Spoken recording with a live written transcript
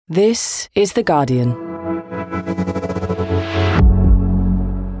This is The Guardian.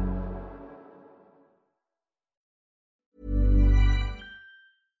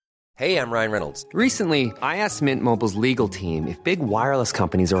 Hey, I'm Ryan Reynolds. Recently, I asked Mint Mobile's legal team if big wireless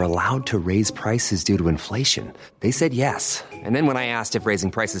companies are allowed to raise prices due to inflation. They said yes. And then when I asked if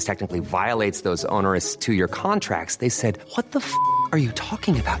raising prices technically violates those onerous 2-year contracts, they said, "What the f*** are you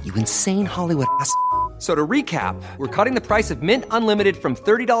talking about, you insane Hollywood ass?" So to recap, we're cutting the price of Mint Unlimited from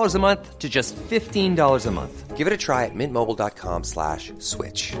 $30 a month to just $15 a month. Give it a try at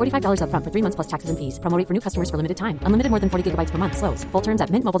mintmobile.com/switch. $45 up front for 3 months plus taxes and fees. Promo rate for new customers for limited time. Unlimited more than 40 gigabytes per month. Slows full terms at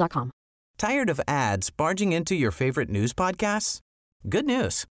mintmobile.com. Tired of ads barging into your favorite news podcasts? Good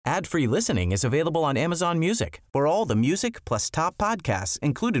news. Ad-free listening is available on Amazon Music for all the music plus top podcasts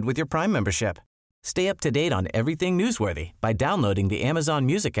included with your Prime membership. Stay up to date on everything newsworthy by downloading the Amazon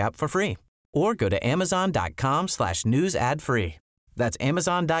Music app for free or go to amazon.com/news ad free. That's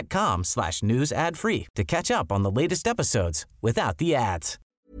amazon.com/news ad free to catch up on the latest episodes without the ads.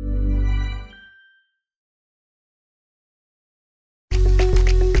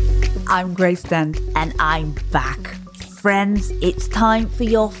 I'm Grace Dent and I'm back. Friends, it's time for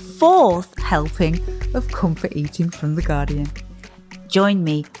your 4th helping of comfort eating from The Guardian. Join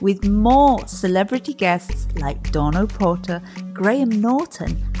me with more celebrity guests like Dawn Porter, Graham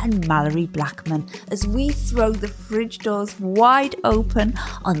Norton and Mallory Blackman as we throw the fridge doors wide open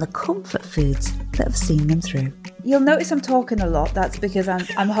on the comfort foods that have seen them through. You'll notice I'm talking a lot. That's because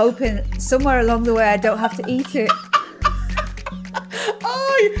I'm hoping somewhere along the way I don't have to eat it.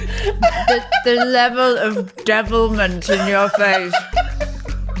 The level of devilment in your face.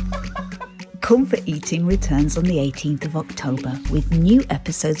 Comfort Eating returns on the 18th of October with new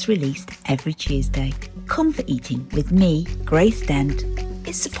episodes released every Tuesday. Comfort Eating with me, Grace Dent,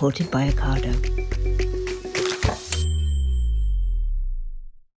 is supported by Ocado.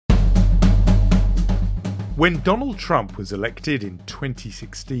 When Donald Trump was elected in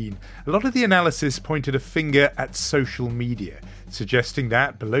 2016, a lot of the analysis pointed a finger at social media, suggesting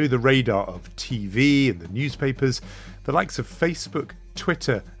that below the radar of TV and the newspapers, the likes of Facebook,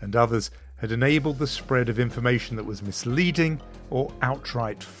 Twitter and others had enabled the spread of information that was misleading or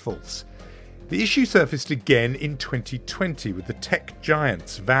outright false. The issue surfaced again in 2020 with the tech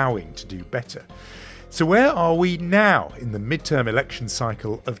giants vowing to do better. So where are we now in the midterm election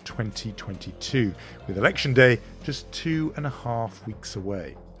cycle of 2022, with Election Day just 2.5 weeks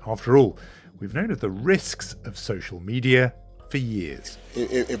away? After all, we've known of the risks of social media for years.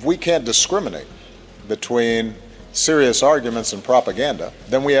 If we can't discriminate between serious arguments and propaganda,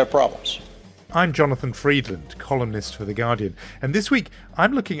 then we have problems. I'm Jonathan Freedland, columnist for The Guardian, and this week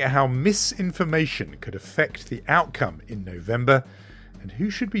I'm looking at how misinformation could affect the outcome in November and who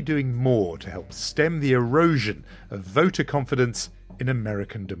should be doing more to help stem the erosion of voter confidence in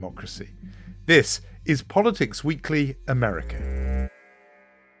American democracy. This is Politics Weekly America.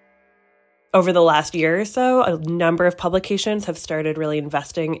 Over the last year or so, a number of publications have started really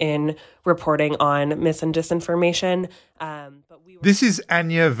investing in reporting on mis and disinformation. This is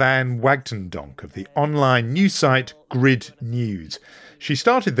Anya van Wagtendonk of the online news site Grid News. She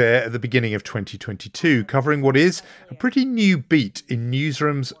started there at the beginning of 2022, covering what is a pretty new beat in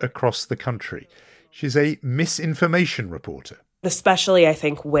newsrooms across the country. She's a misinformation reporter. Especially, I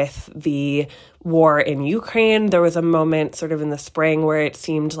think, with the war in Ukraine, there was a moment sort of in the spring where it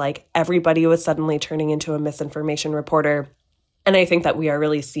seemed like everybody was suddenly turning into a misinformation reporter. And I think that we are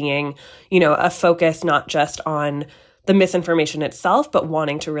really seeing, a focus not just on the misinformation itself, but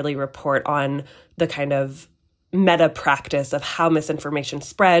wanting to really report on the kind of meta practice of how misinformation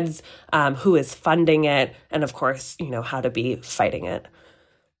spreads, who is funding it, and of course, how to be fighting it.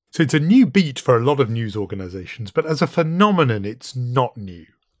 So it's a new beat for a lot of news organizations, but as a phenomenon, it's not new.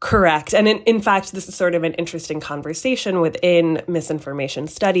 Correct. And in fact, this is sort of an interesting conversation within misinformation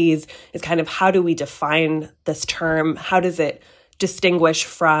studies, is kind of how do we define this term? How does it distinguish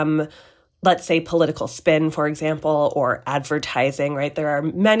from, let's say, political spin, for example, or advertising, right? There are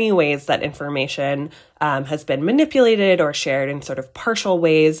many ways that information has been manipulated or shared in sort of partial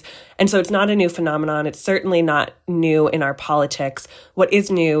ways. And so it's not a new phenomenon. It's certainly not new in our politics. What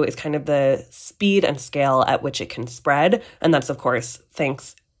is new is kind of the speed and scale at which it can spread. And that's, of course,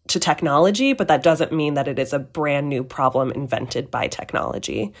 thanks to technology, but that doesn't mean that it is a brand new problem invented by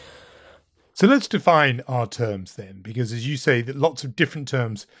technology. So let's define our terms then, because as you say, that lots of different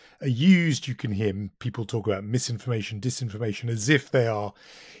terms are used. You can hear people talk about misinformation, disinformation, as if they are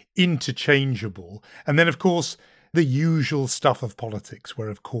interchangeable. And then, of course, the usual stuff of politics, where,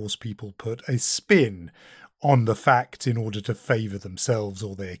 of course, people put a spin on the facts in order to favour themselves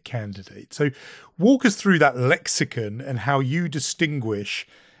or their candidate. So walk us through that lexicon and how you distinguish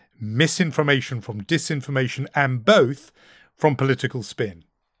misinformation from disinformation, and both from political spin?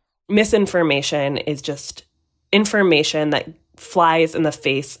 Misinformation is just information that flies in the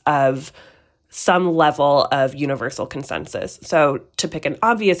face of some level of universal consensus. So to pick an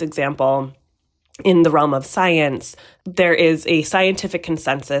obvious example, in the realm of science, there is a scientific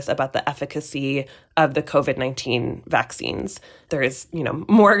consensus about the efficacy of the COVID-19 vaccines. There is,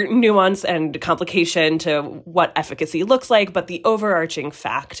 more nuance and complication to what efficacy looks like, but the overarching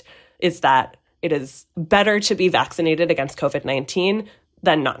fact is that it is better to be vaccinated against COVID-19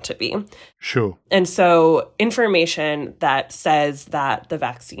 than not to be. Sure. And so information that says that the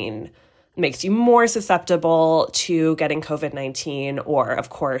vaccine makes you more susceptible to getting COVID-19, or, of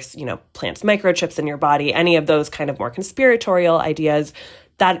course, plants microchips in your body, any of those kind of more conspiratorial ideas,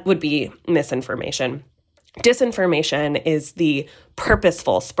 that would be misinformation. Disinformation is the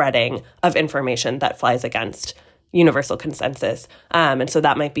purposeful spreading of information that flies against universal consensus. And so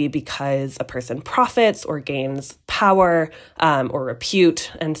that might be because a person profits or gains power or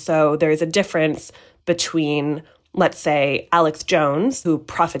repute. And so there's a difference between, let's say, Alex Jones, who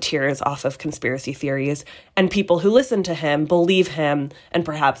profiteers off of conspiracy theories, and people who listen to him, believe him, and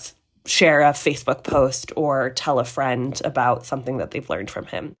perhaps share a Facebook post or tell a friend about something that they've learned from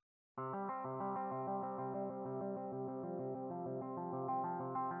him.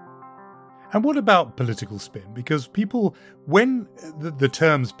 And what about political spin? Because people, when the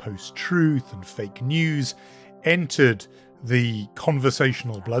terms post-truth and fake news entered the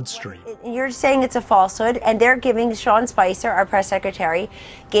conversational bloodstream. You're saying it's a falsehood, and they're giving, Sean Spicer, our press secretary,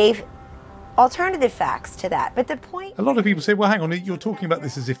 gave alternative facts to that. But the point... A lot of people say, well, hang on, you're talking about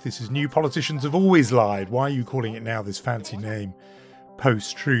this as if this is new. Politicians have always lied. Why are you calling it now this fancy name,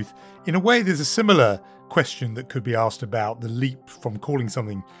 post-truth? In a way, there's a similar question that could be asked about the leap from calling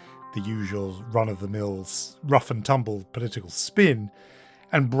something the usual run-of-the-mill, rough-and-tumble political spin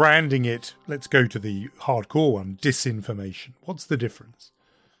and branding it, let's go to the hardcore one, disinformation. What's the difference?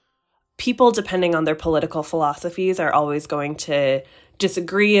 People, depending on their political philosophies, are always going to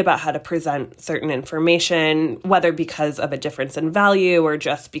disagree about how to present certain information, whether because of a difference in value or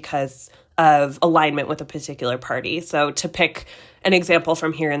just because of alignment with a particular party. So to pick an example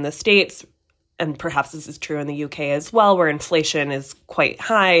from here in the States, and perhaps this is true in the UK as well, where inflation is quite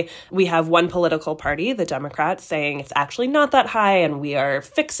high, we have one political party, the Democrats, saying it's actually not that high and we are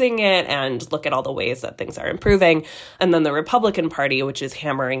fixing it and look at all the ways that things are improving. And then the Republican Party, which is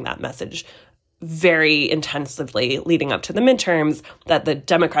hammering that message very intensively leading up to the midterms, that the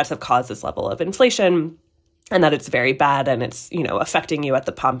Democrats have caused this level of inflation and that it's very bad and it's, affecting you at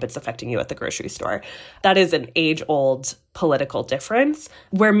the pump, it's affecting you at the grocery store. That is an age-old political difference.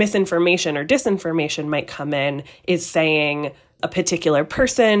 Where misinformation or disinformation might come in is saying a particular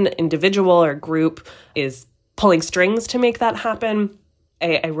person, individual, or group is pulling strings to make that happen.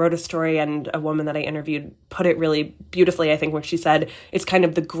 I wrote a story, and a woman that I interviewed put it really beautifully, I think, when she said it's kind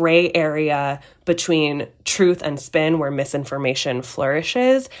of the gray area between truth and spin where misinformation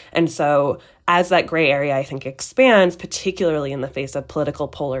flourishes. And so as that gray area, I think, expands, particularly in the face of political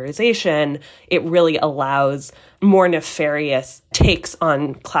polarization, it really allows more nefarious takes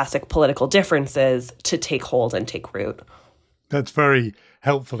on classic political differences to take hold and take root. That's very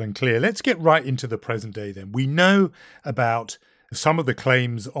helpful and clear. Let's get right into the present day then. We know about some of the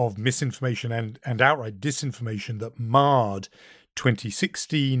claims of misinformation and outright disinformation that marred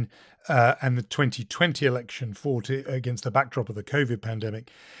 2016 and the 2020 election fought against the backdrop of the COVID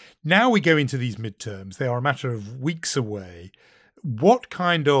pandemic. Now we go into these midterms. They are a matter of weeks away. What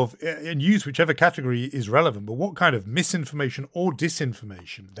kind of, and use whichever category is relevant, but what kind of misinformation or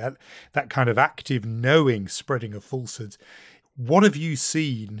disinformation, that kind of active knowing spreading of falsehoods, what have you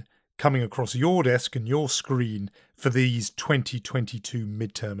seen coming across your desk and your screen for these 2022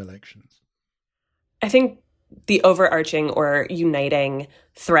 midterm elections? I think the overarching or uniting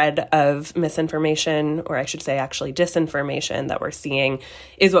thread of misinformation, or I should say actually disinformation, that we're seeing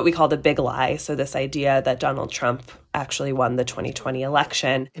is what we call the big lie. So this idea that Donald Trump actually won the 2020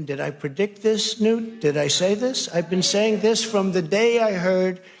 election. And did I predict this, Newt? Did I say this? I've been saying this from the day I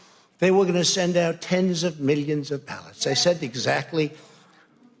heard they were going to send out tens of millions of ballots. I said exactly,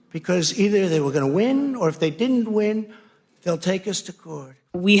 because either they were going to win, or if they didn't win, they'll take us to court.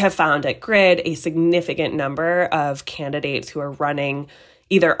 We have found at Grid a significant number of candidates who are running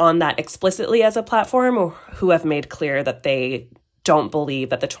either on that explicitly as a platform or who have made clear that they don't believe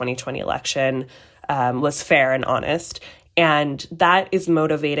that the 2020 election was fair and honest. And that is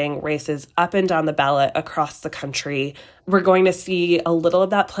motivating races up and down the ballot across the country. We're going to see a little of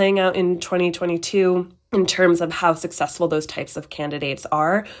that playing out in 2022 in terms of how successful those types of candidates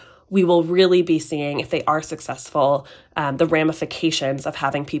are. we will really be seeing, if they are successful, the ramifications of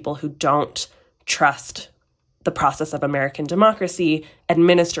having people who don't trust the process of American democracy,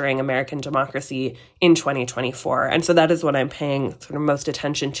 administering American democracy in 2024. And so that is what I'm paying sort of most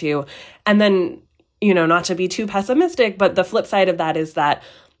attention to. And then, not to be too pessimistic, but the flip side of that is that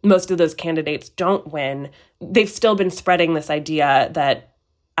most of those candidates don't win. They've still been spreading this idea that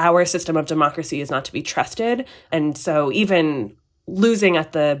our system of democracy is not to be trusted. And so even losing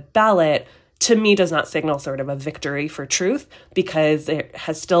at the ballot, to me, does not signal sort of a victory for truth, because it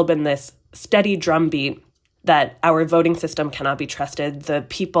has still been this steady drumbeat that our voting system cannot be trusted. The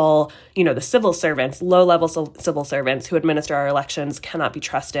people, the civil servants, low-level civil servants who administer our elections cannot be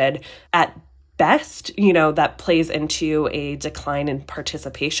trusted. At best, that plays into a decline in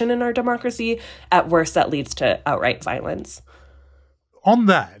participation in our democracy. At worst, that leads to outright violence. On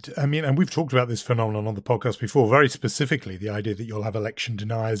that, and we've talked about this phenomenon on the podcast before, very specifically, the idea that you'll have election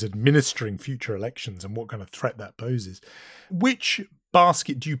deniers administering future elections and what kind of threat that poses. Which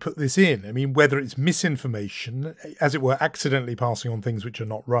basket do you put this in? Whether it's misinformation, as it were, accidentally passing on things which are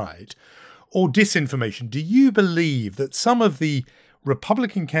not right, or disinformation, do you believe that some of the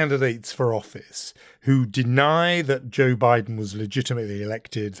Republican candidates for office who deny that Joe Biden was legitimately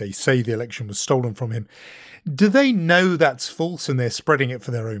elected, they say the election was stolen from him, do they know that's false and they're spreading it for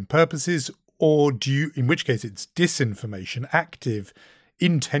their own purposes? Or in which case it's disinformation, active,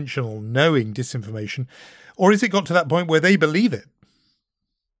 intentional, knowing disinformation? Or has it got to that point where they believe it?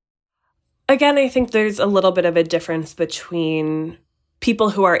 Again, I think there's a little bit of a difference between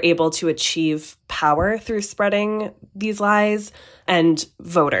people who are able to achieve power through spreading these lies and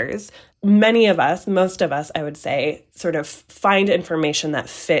voters. Many of us, most of us, I would say, sort of find information that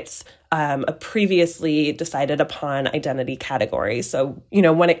fits a previously decided upon identity category. So,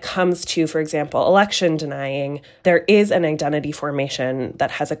 when it comes to, for example, election denying, there is an identity formation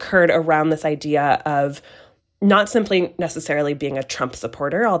that has occurred around this idea of not simply necessarily being a Trump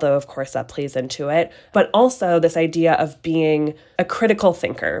supporter, although of course that plays into it, but also this idea of being a critical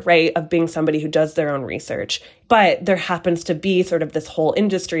thinker, right? Of being somebody who does their own research. But there happens to be sort of this whole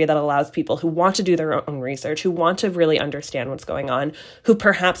industry that allows people who want to do their own research, who want to really understand what's going on, who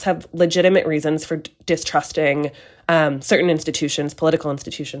perhaps have legitimate reasons for distrusting certain institutions, political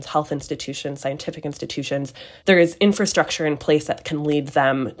institutions, health institutions, scientific institutions. There is infrastructure in place that can lead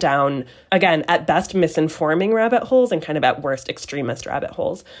them down, again, at best, misinforming rabbit holes and kind of at worst, extremist rabbit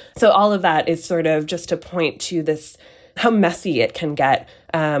holes. So all of that is sort of just to point to this, how messy it can get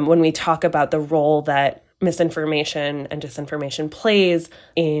when we talk about the role that misinformation and disinformation plays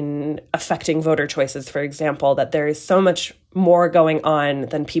in affecting voter choices, for example, that there is so much more going on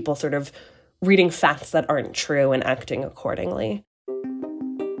than people sort of reading facts that aren't true and acting accordingly.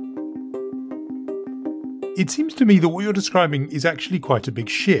 It seems to me that what you're describing is actually quite a big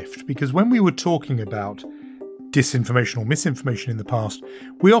shift, because when we were talking about disinformation or misinformation in the past,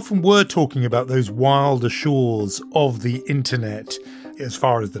 we often were talking about those wilder shores of the internet, as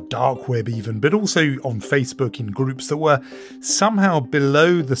far as the dark web even, but also on Facebook in groups that were somehow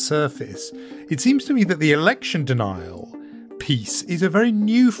below the surface. It seems to me that the election denial piece is a very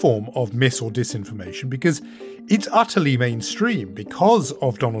new form of mis or disinformation, because it's utterly mainstream because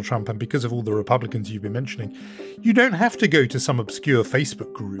of Donald Trump and because of all the Republicans you've been mentioning. You don't have to go to some obscure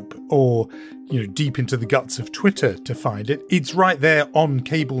Facebook group or, deep into the guts of Twitter to find it. It's right there on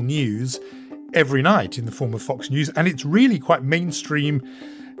cable news every night in the form of Fox News, and it's really quite mainstream,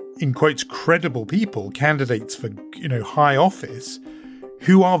 in quotes, credible people, candidates for, high office,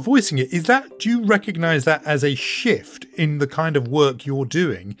 who are voicing it. Do you recognize that as a shift in the kind of work you're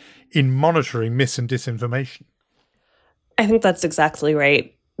doing in monitoring mis and disinformation? I think that's exactly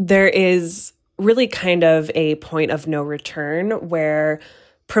right. There is really kind of a point of no return where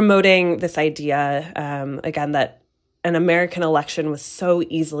promoting this idea, again, that an American election was so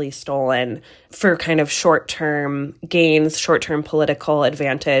easily stolen for kind of short-term gains, short-term political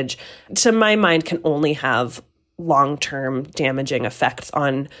advantage, to my mind, can only have long-term damaging effects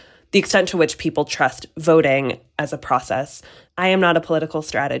on the extent to which people trust voting as a process. I am not a political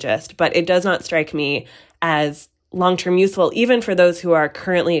strategist, but it does not strike me as long-term useful, even for those who are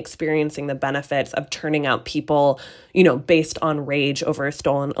currently experiencing the benefits of turning out people, based on rage over a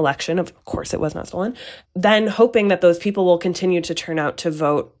stolen election. Of course, it was not stolen. Then hoping that those people will continue to turn out to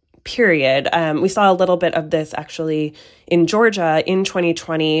vote, period. We saw a little bit of this actually in Georgia in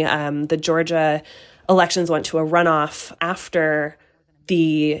 2020. The Georgia elections went to a runoff after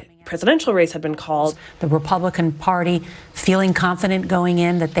the presidential race had been called. The Republican Party feeling confident going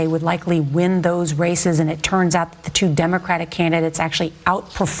in that they would likely win those races, and it turns out that the two Democratic candidates actually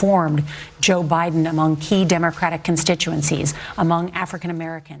outperformed Joe Biden among key Democratic constituencies, among African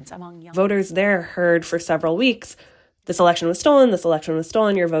Americans, among young voters there heard for several weeks, this election was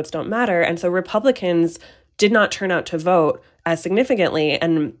stolen, your votes don't matter. And so Republicans did not turn out to vote as significantly,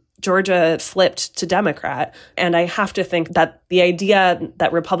 and Georgia flipped to Democrat. And I have to think that the idea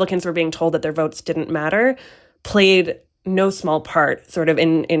that Republicans were being told that their votes didn't matter played no small part sort of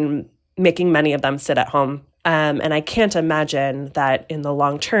in making many of them sit at home. And I can't imagine that in the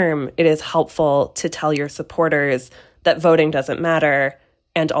long term, it is helpful to tell your supporters that voting doesn't matter,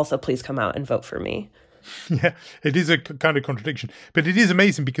 and also please come out and vote for me. Yeah, it is a kind of contradiction. But it is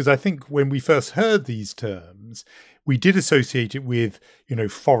amazing because I think when we first heard these terms, we did associate it with,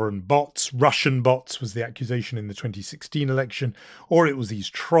 foreign bots. Russian bots was the accusation in the 2016 election, or it was these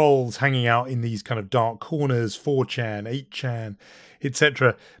trolls hanging out in these kind of dark corners, 4chan, 8chan,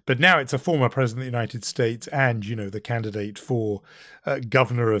 etc. But now it's a former president of the United States and, the candidate for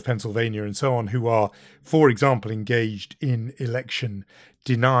governor of Pennsylvania and so on, who are, for example, engaged in election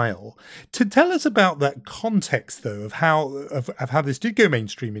denial. To tell us about that context, though, of how this did go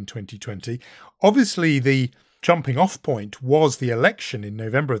mainstream in 2020, obviously the jumping off point was the election in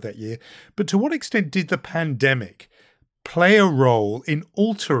November of that year, but to what extent did the pandemic play a role in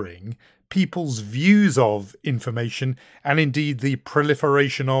altering people's views of information and indeed the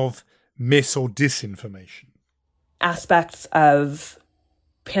proliferation of mis or disinformation? Aspects of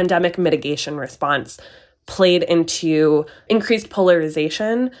pandemic mitigation response played into increased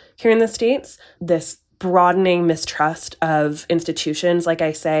polarization here in the States, this broadening mistrust of institutions, like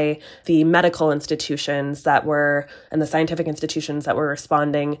I say, the medical institutions and the scientific institutions that were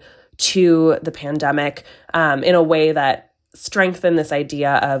responding to the pandemic in a way that strengthened this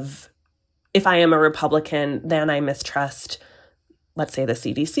idea of, if I am a Republican, then I mistrust, let's say, the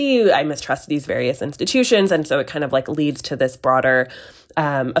CDC, I mistrust these various institutions. And so it kind of leads to this broader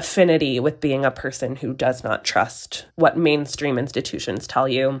affinity with being a person who does not trust what mainstream institutions tell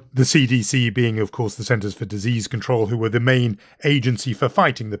you. The CDC being, of course, the Centers for Disease Control, who were the main agency for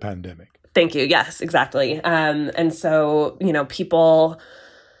fighting the pandemic. Thank you. Yes, exactly. And so,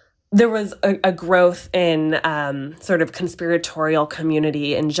 there was a growth in sort of conspiratorial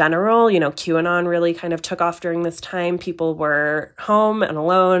community in general. QAnon really kind of took off during this time. People were home and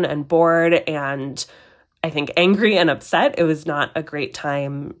alone and bored and I think angry and upset. It was not a great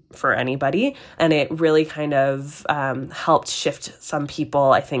time for anybody. And it really kind of helped shift some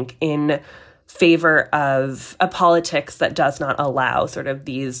people, I think, in favor of a politics that does not allow sort of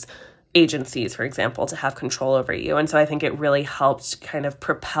these agencies, for example, to have control over you. And so I think it really helped kind of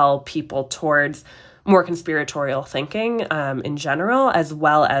propel people towards more conspiratorial thinking in general, as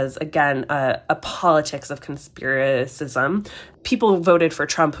well as, again, a politics of conspiracism. People voted for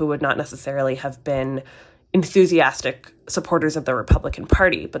Trump who would not necessarily have been enthusiastic supporters of the Republican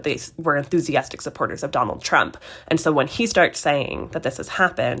Party, but they were enthusiastic supporters of Donald Trump. And so when he starts saying that this has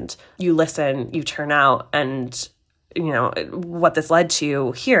happened, you listen, you turn out, and what this led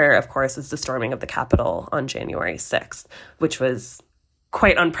to here, of course, is the storming of the Capitol on January 6th, which was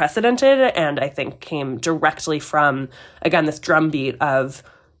quite unprecedented and I think came directly from, again, this drumbeat of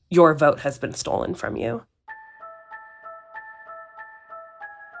your vote has been stolen from you.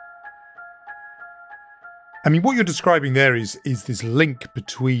 I mean, what you're describing there is this link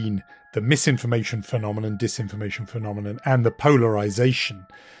between the misinformation phenomenon, disinformation phenomenon, and the polarization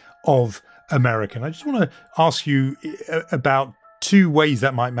of America. And I just want to ask you about two ways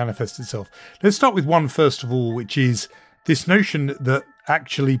that might manifest itself. Let's start with one, first of all, which is this notion that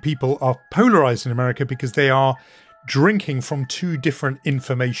actually people are polarized in America because they are drinking from two different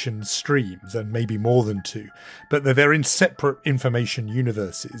information streams, and maybe more than two, but they're in separate information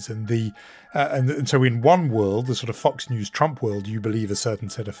universes. And so in one world, the sort of Fox News Trump world, you believe a certain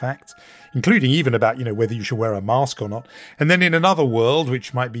set of facts, including even about, whether you should wear a mask or not. And then in another world,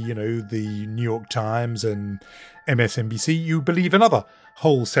 which might be, the New York Times and MSNBC, you believe another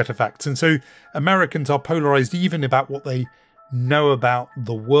whole set of facts. And so Americans are polarized even about what they know about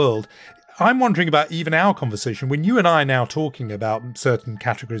the world. I'm wondering about even our conversation. When you and I are now talking about certain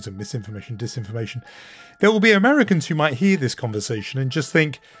categories of misinformation, disinformation, there will be Americans who might hear this conversation and just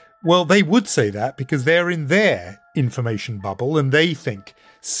think, well, they would say that because they're in their information bubble and they think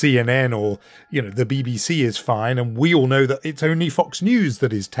CNN or, the BBC is fine. And we all know that it's only Fox News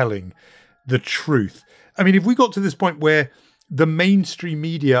that is telling the truth. I mean, if we got to this point where the mainstream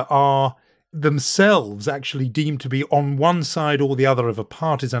media are themselves actually deemed to be on one side or the other of a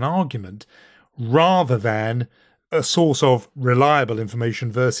partisan argument rather than a source of reliable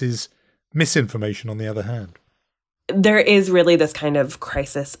information versus misinformation on the other hand? There is really this kind of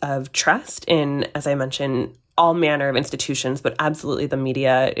crisis of trust in, as I mentioned, all manner of institutions, but absolutely the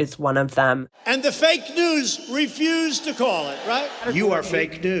media is one of them. And the fake news refuse to call it, right? You are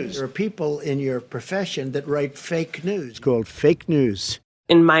fake news. There are people in your profession that write fake news. It's called fake news.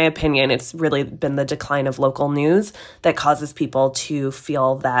 In my opinion, it's really been the decline of local news that causes people to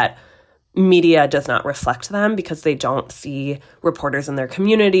feel that media does not reflect them because they don't see reporters in their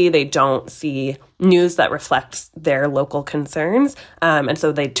community. They don't see news that reflects their local concerns. And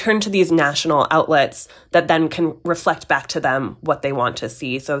so they turn to these national outlets that then can reflect back to them what they want to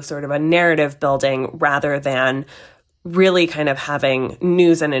see. So sort of a narrative building rather than really kind of having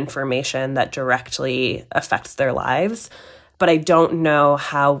news and information that directly affects their lives. But I don't know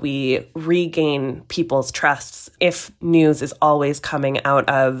how we regain people's trusts if news is always coming out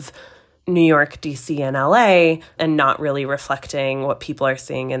of New York, DC, and LA, and not really reflecting what people are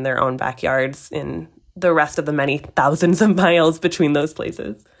seeing in their own backyards in the rest of the many thousands of miles between those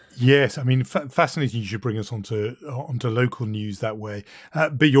places. Yes, I mean, fascinating you should bring us onto local news that way.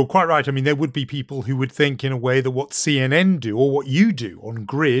 But you're quite right. I mean, there would be people who would think in a way that what CNN do or what you do on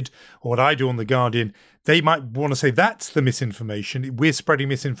Grid or what I do on The Guardian, they might want to say that's the misinformation. We're spreading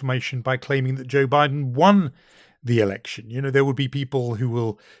misinformation by claiming that Joe Biden won the election. You know, there would be people who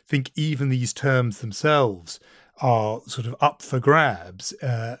will think even these terms themselves are sort of up for grabs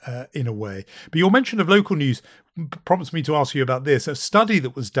in a way. But your mention of local news prompts me to ask you about this. A study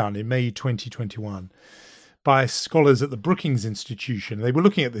that was done in May 2021 by scholars at the Brookings Institution. They were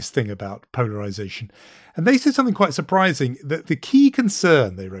looking at this thing about polarization. And they said something quite surprising, that the key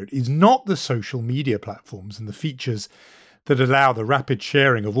concern, they wrote, is not the social media platforms and the features that allow the rapid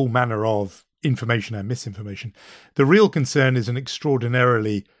sharing of all manner of information and misinformation. The real concern is an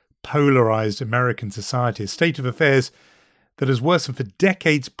extraordinarily polarized American society, a state of affairs that has worsened for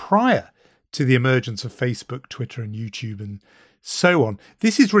decades prior to the emergence of Facebook, Twitter, and YouTube, and so on.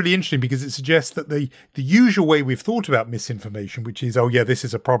 This is really interesting because it suggests that the usual way we've thought about misinformation, which is, oh yeah, this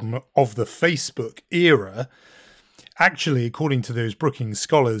is a problem of the Facebook era, actually, according to those Brookings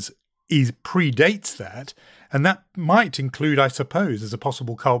scholars, predates that. And that might include, I suppose, as a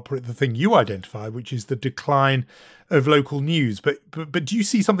possible culprit, the thing you identify, which is the decline of local news. But do you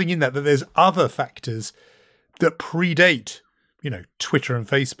see something in that there's other factors that predate, you know, Twitter and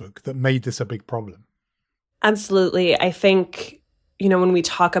Facebook that made this a big problem? Absolutely. I think, you know, when we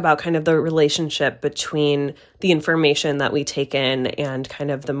talk about kind of the relationship between the information that we take in and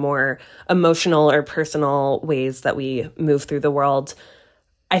kind of the more emotional or personal ways that we move through the world,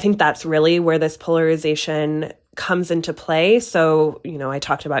 I think that's really where this polarization comes into play. So, you know, I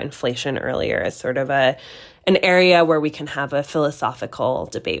talked about inflation earlier as sort of an area where we can have a philosophical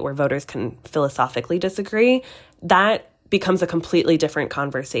debate where voters can philosophically disagree. That becomes a completely different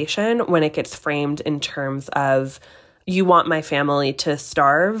conversation when it gets framed in terms of, you want my family to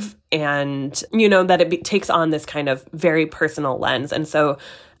starve, and, you know, that it takes on this kind of very personal lens. And so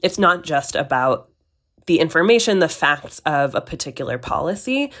it's not just about the information, the facts of a particular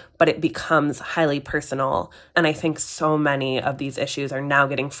policy, but it becomes highly personal. And I think so many of these issues are now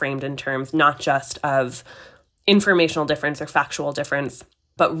getting framed in terms not just of informational difference or factual difference,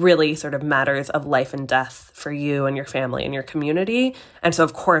 but really sort of matters of life and death for you and your family and your community. And so,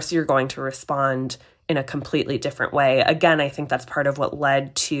 of course, you're going to respond in a completely different way. Again, I think that's part of what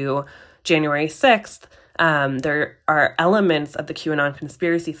led to January 6th. There are elements of the QAnon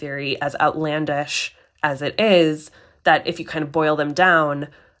conspiracy theory, as outlandish as it is, that if you kind of boil them down,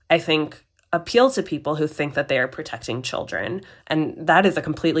 I think appeal to people who think that they are protecting children. And that is a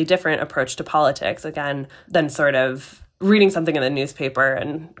completely different approach to politics, again, than sort of reading something in the newspaper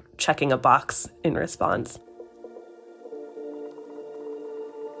and checking a box in response.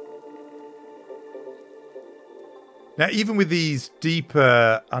 Now, even with these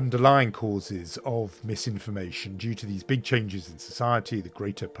deeper underlying causes of misinformation due to these big changes in society, the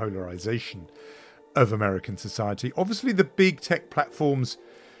greater polarization of American society, obviously the big tech platforms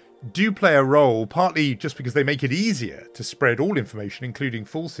do play a role, partly just because they make it easier to spread all information, including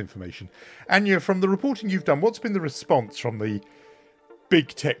false information. Anya, from the reporting you've done, what's been the response from the big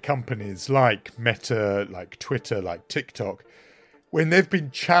tech companies like Meta, like Twitter, like TikTok, when they've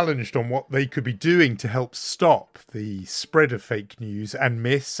been challenged on what they could be doing to help stop the spread of fake news and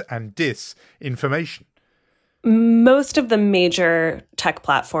mis and disinformation? Most of the major tech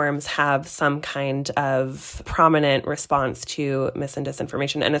platforms have some kind of prominent response to mis and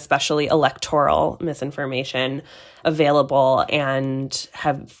disinformation, and especially electoral misinformation available, and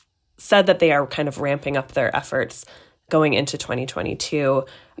have said that they are kind of ramping up their efforts going into 2022.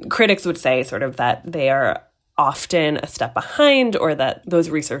 Critics would say sort of that they are often a step behind or that those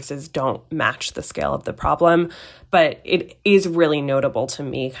resources don't match the scale of the problem. But it is really notable to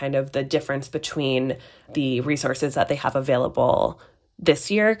me kind of the difference between the resources that they have available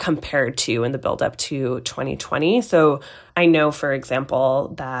this year compared to in the buildup to 2020. So I know, for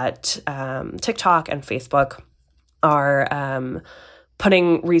example, that TikTok and Facebook are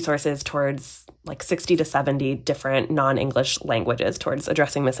putting resources towards like 60 to 70 different non-English languages towards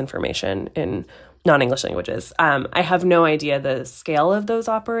addressing misinformation in non-English languages. I have no idea the scale of those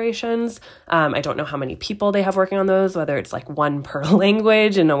operations. I don't know how many people they have working on those, whether it's like one per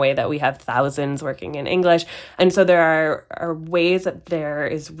language in a way that we have thousands working in English. And so there are ways that there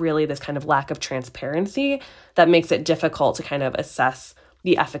is really this kind of lack of transparency that makes it difficult to kind of assess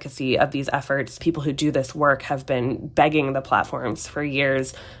the efficacy of these efforts. People who do this work have been begging the platforms for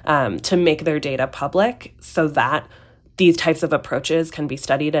years to make their data public so that these types of approaches can be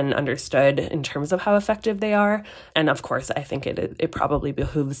studied and understood in terms of how effective they are. And of course, I think it probably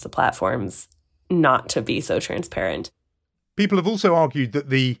behooves the platforms not to be so transparent. People have also argued that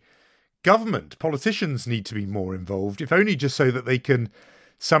the government, politicians need to be more involved, if only just so that they can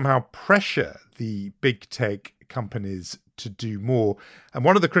somehow pressure the big tech companies to do more. And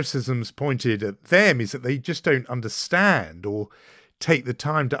one of the criticisms pointed at them is that they just don't understand or take the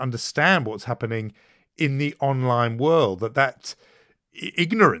time to understand what's happening in the online world, that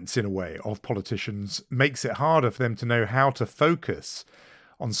ignorance, in a way, of politicians makes it harder for them to know how to focus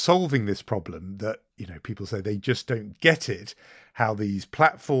on solving this problem that, people say they just don't get it, how these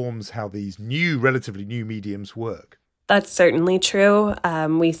platforms, how these relatively new mediums work. That's certainly true.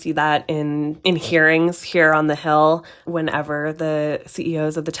 We see that in hearings here on the Hill. Whenever the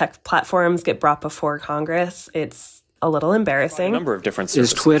CEOs of the tech platforms get brought before Congress, it's a little embarrassing. A number of different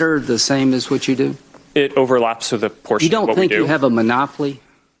services. Is Twitter the same as what you do? It overlaps with a portion of what we do. You don't think you have a monopoly?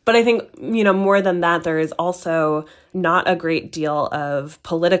 But I think, more than that, there is also not a great deal of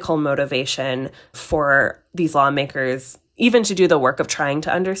political motivation for these lawmakers even to do the work of trying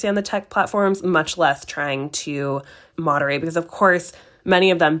to understand the tech platforms, much less trying to moderate, because of course,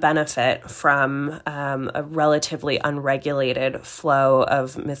 many of them benefit from a relatively unregulated flow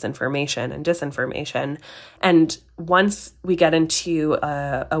of misinformation and disinformation. And once we get into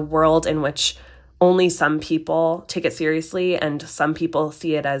a world in which only some people take it seriously and some people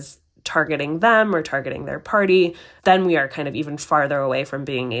see it as targeting them or targeting their party, then we are kind of even farther away from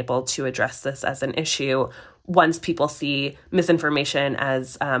being able to address this as an issue once people see misinformation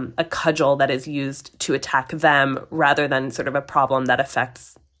as a cudgel that is used to attack them rather than sort of a problem that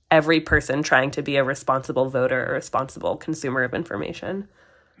affects every person trying to be a responsible voter or responsible consumer of information.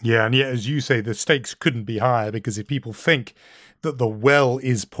 Yeah, and yet, as you say, the stakes couldn't be higher, because if people think that the well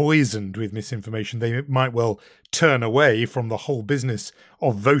is poisoned with misinformation, they might well turn away from the whole business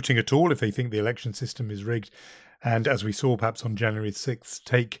of voting at all if they think the election system is rigged. And as we saw perhaps on January 6th,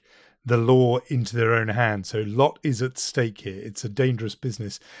 take the law into their own hands. So a lot is at stake here. It's a dangerous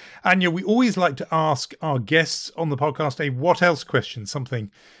business. Anya, we always like to ask our guests on the podcast a what else question, something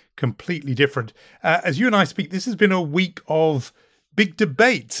completely different. As you and I speak, this has been a week of big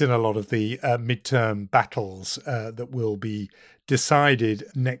debates in a lot of the midterm battles that will be decided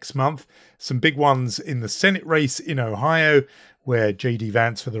next month. Some big ones in the Senate race in Ohio, where J.D.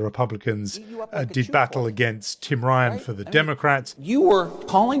 Vance for the Republicans did battle against Tim Ryan for the Democrats. You were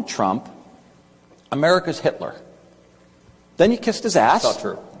calling Trump America's Hitler. Then you kissed his ass. That's not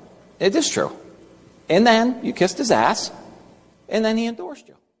true. It is true. And then you kissed his ass, and then he endorsed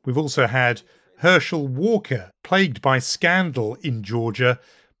you. We've also had Herschel Walker, plagued by scandal in Georgia,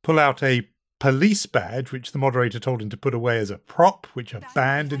 pull out a police badge, which the moderator told him to put away as a prop, which are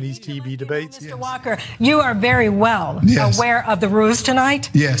banned in these TV debates. Mr. Walker, you are very well aware of the rules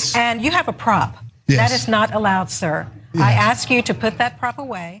tonight. Yes. And you have a prop. Yes. That is not allowed, sir. Yes. I ask you to put that prop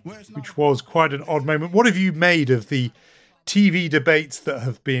away. Which was quite an odd moment. What have you made of the TV debates that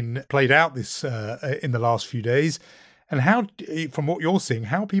have been played out this in the last few days? And how, from what you're seeing,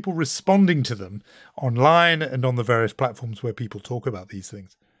 how are people responding to them online and on the various platforms where people talk about these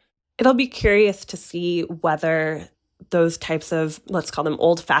things? It'll be curious to see whether those types of, let's call them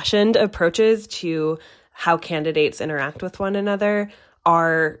old-fashioned approaches to how candidates interact with one another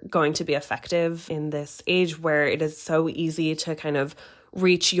are going to be effective in this age where it is so easy to kind of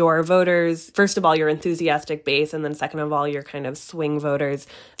reach your voters, first of all, your enthusiastic base, and then second of all, your kind of swing voters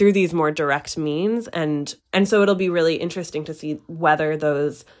through these more direct means. And so it'll be really interesting to see whether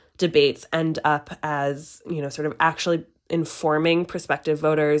those debates end up as, sort of actually informing prospective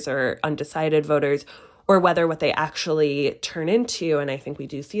voters or undecided voters, or whether what they actually turn into, and I think we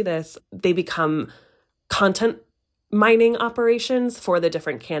do see this, they become content mining operations for the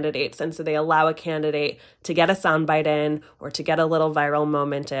different candidates. And so they allow a candidate to get a soundbite in or to get a little viral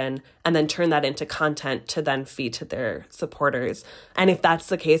moment in and then turn that into content to then feed to their supporters. And if that's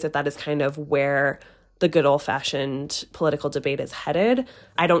the case, if that is kind of where the good old-fashioned political debate is headed,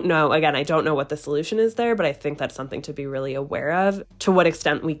 I don't know. Again, I don't know what the solution is there, but I think that's something to be really aware of, to what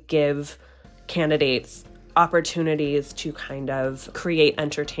extent we give candidates opportunities to kind of create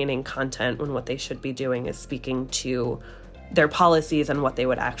entertaining content when what they should be doing is speaking to their policies and what they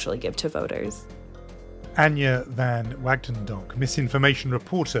would actually give to voters. Anya van Wagtendonk, misinformation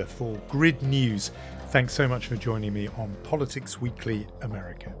reporter for Grid News. Thanks so much for joining me on Politics Weekly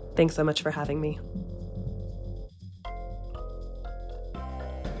America. Thanks so much for having me.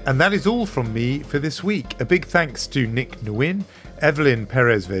 And that is all from me for this week. A big thanks to Nick Nguyen, Evelyn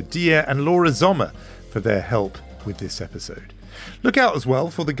Perez-Verdia and Laura Sommer for their help with this episode. Look out as well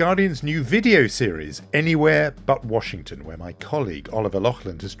for The Guardian's new video series, Anywhere But Washington, where my colleague Oliver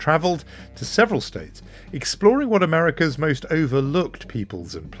Loughland has travelled to several states, exploring what America's most overlooked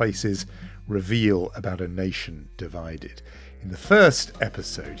peoples and places reveal about a nation divided. In the first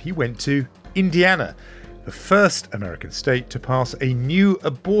episode, he went to Indiana, the first American state to pass a new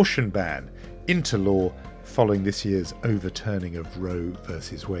abortion ban into law following this year's overturning of Roe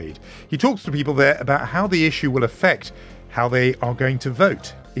versus Wade. He talks to people there about how the issue will affect how they are going to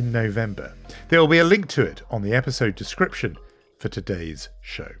vote in November. There will be a link to it on the episode description for today's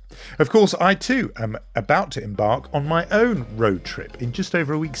show. Of course, I too am about to embark on my own road trip in just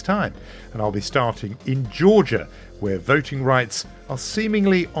over a week's time, and I'll be starting in Georgia, where voting rights are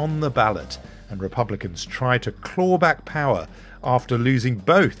seemingly on the ballot, and Republicans try to claw back power after losing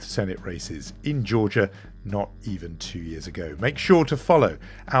both Senate races in Georgia not even 2 years ago. Make sure to follow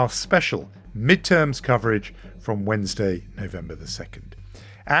our special midterms coverage from Wednesday, November the 2nd.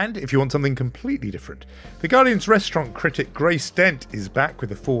 And if you want something completely different, The Guardian's restaurant critic Grace Dent is back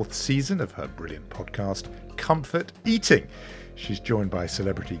with the 4th season of her brilliant podcast, Comfort Eating. She's joined by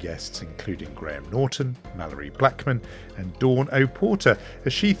celebrity guests including Graham Norton, Mallory Blackman and Dawn O'Porter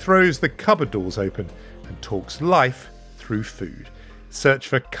as she throws the cupboard doors open and talks life through food. Search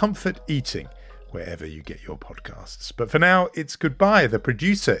for Comfort Eating wherever you get your podcasts. But for now, it's goodbye. The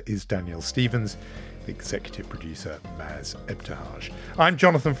producer is Danielle Stevens, the executive producer Maz Ebtehaj. I'm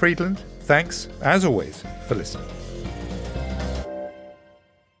Jonathan Freedland. Thanks, as always, for listening.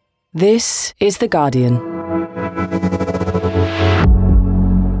 This is The Guardian.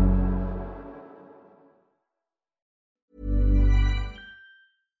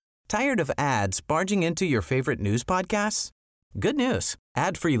 Tired of ads barging into your favorite news podcasts? Good news.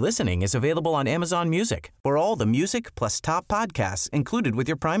 Ad-free listening is available on Amazon Music for all the music plus top podcasts included with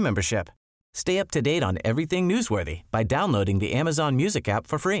your Prime membership. Stay up to date on everything newsworthy by downloading the Amazon Music app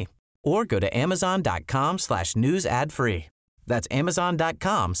for free or go to amazon.com/news ad free. That's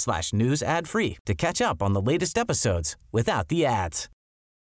amazon.com/news ad free to catch up on the latest episodes without the ads.